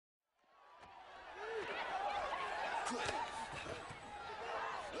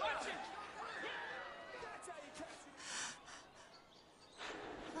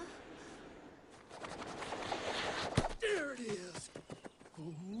There it is.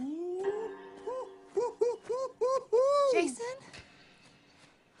 Jason?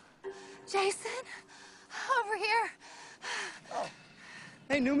 Jason? Over here. Oh.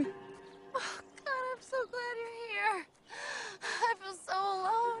 Hey, Newman. Oh, God, I'm so glad you're here. I feel so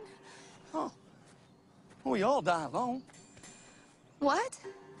alone. Oh. Well, we all die alone. What?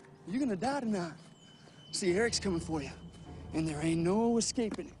 You're gonna die tonight. See, Eric's coming for you, and there ain't no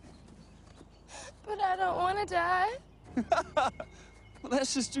escaping it. But I don't want to die. Well,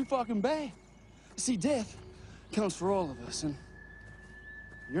 that's just too fucking bad. See, death comes for all of us, and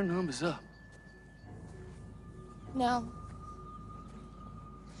your number's up. No.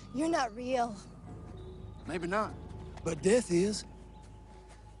 You're not real. Maybe not, but death is.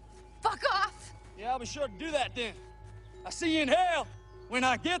 Fuck off! Yeah, I'll be sure to do that then. I'll see you in hell when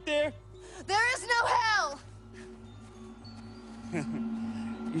I get there. There is no hell!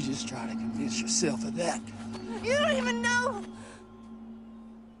 You just try to convince yourself of that. You don't even know!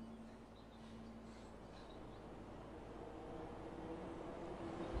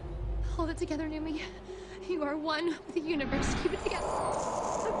 Hold it together, Numi. You are one with the universe. Keep it together.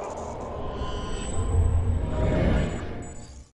 Okay.